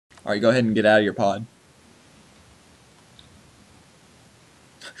Alright, go ahead and get out of your pod.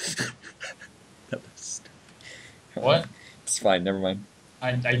 What? It's fine, never mind.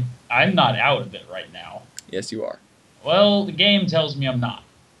 I'm not out of it right now. Yes, you are. Well, the game tells me I'm not.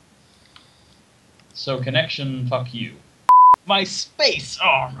 So connection, fuck you. My space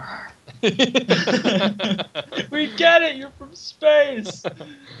armor! We get it, you're from space!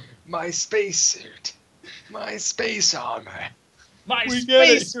 My spacesuit. My space armor. My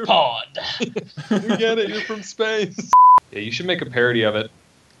space pod! We get it, you're from space. Yeah, you should make a parody of it.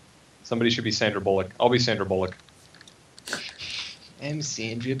 Somebody should be Sandra Bullock. I'll be Sandra Bullock. I'm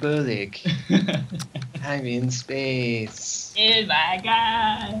Sandra Bullock. I'm in space. Oh my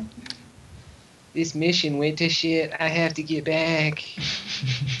god! This mission went to shit. I have to get back.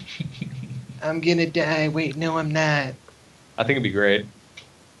 I'm gonna die. Wait, no, I'm not. I think it'd be great.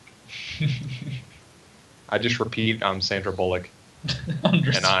 I just repeat, I'm Sandra Bullock.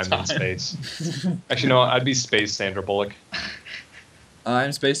 And I'm in space. Actually, no, I'd be Space Sandra Bullock.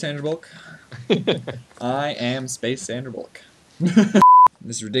 I'm Space Sandra Bullock. I am Space Sandra Bullock.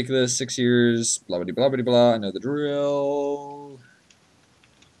 This is ridiculous. 6 years. Blah blah blah blah blah. I know the drill.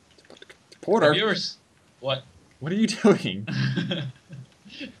 Porter. Viewers, what? What are you doing?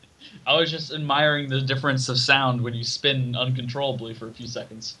 I was just admiring the difference of sound when you spin uncontrollably for a few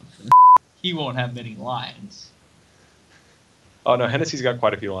seconds. He won't have many lines. Oh no, Hennessy's got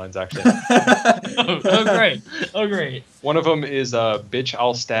quite a few lines actually. Oh great! Oh great! One of them is "Bitch,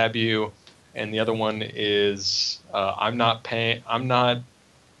 I'll stab you," and the other one is "I'm not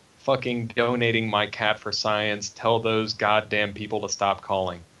fucking donating my cat for science. Tell those goddamn people to stop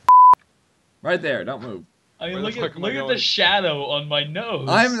calling." Right there. Don't move. I mean, Where look the fuck at am I going? the shadow on my nose.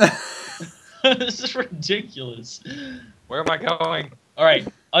 This is ridiculous. Where am I going? All right,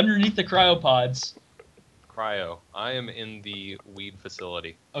 underneath the cryopods. Cryo. I am in the weed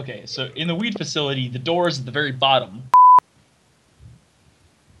facility. Okay, so in the weed facility, the door is at the very bottom.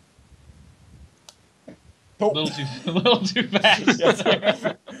 Oh. A little too fast.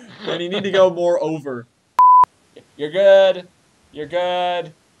 And you need to go more over. You're good. You're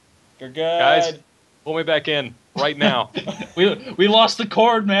good. You're good. Guys, pull me back in right now. we lost the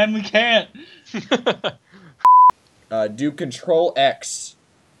cord, man. We can't. Do Control X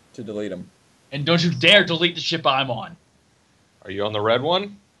to delete them. And don't you dare delete the ship I'm on. Are you on the red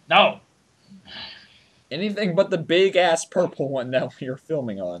one? No. Anything but the big ass purple one that we are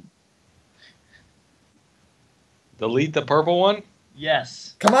filming on. Delete the purple one?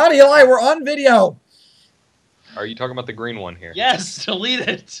 Yes. Come on, Eli, we're on video. Are you talking about the green one here? Yes, delete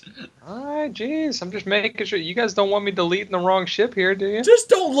it. Alright, jeez. I'm just making sure. You guys don't want me deleting the wrong ship here, do you? Just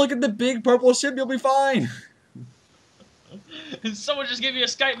don't look at the big purple ship, you'll be fine. Someone just gave me a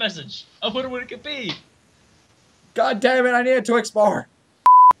Skype message. I wonder what it could be. God damn it, I need a Twix bar.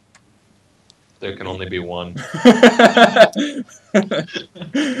 There can only be one.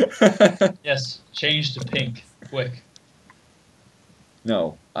 Yes, change to pink. Quick.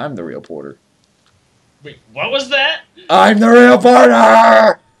 No, I'm the real Porter. Wait, what was that? I'm the real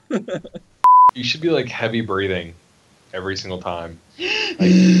Porter! You should be like heavy breathing every single time. Like,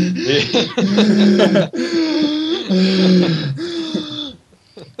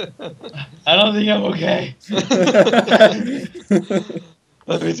 I don't think I'm okay.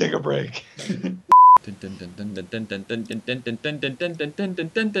 let me take a break.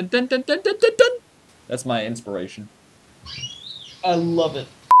 That's my inspiration. I love it.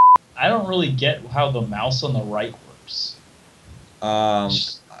 I don't really get how the mouse on the right works.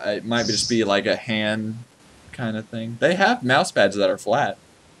 It might just be like a hand kind of thing. They have mouse pads that are flat.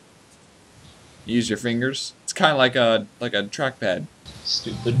 You use your fingers. It's kind of like a trackpad.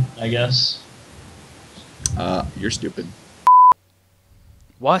 Stupid, I guess. You're stupid.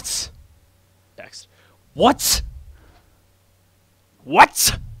 What? Text. What?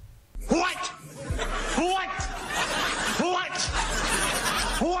 What? What? What? What?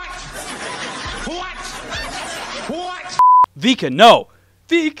 What? What? What? V.E.E.C.A, no!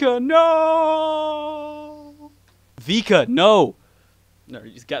 V.E.E.C.A, no! V.E.E.C.A, no! No,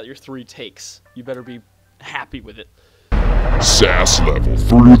 you got your 3 takes. You better be happy with it. Sass level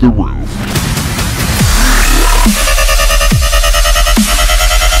through the roof.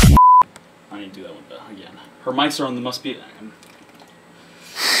 I need to do that one again. Her mics are on the must be.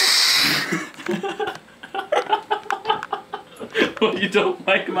 Well, you don't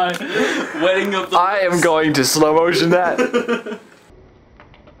like my wetting of the. I am going to slow motion that.